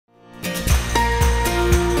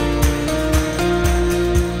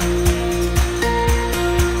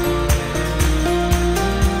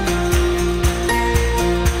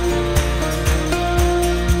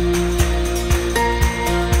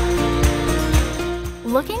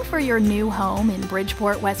Looking for your new home in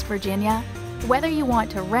Bridgeport, West Virginia? Whether you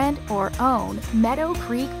want to rent or own, Meadow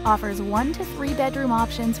Creek offers 1 to 3 bedroom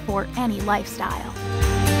options for any lifestyle.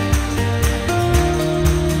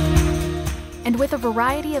 And with a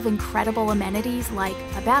variety of incredible amenities like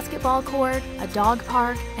a basketball court, a dog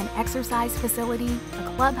park, an exercise facility, a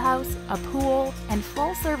clubhouse, a pool, and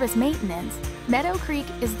full-service maintenance, Meadow Creek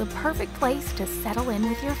is the perfect place to settle in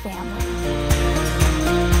with your family.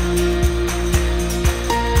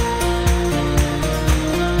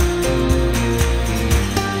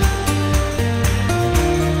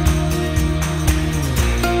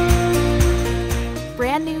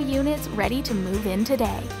 Brand new units ready to move in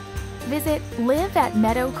today. Visit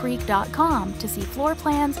live@meadowcreek.com to see floor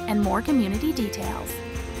plans and more community details.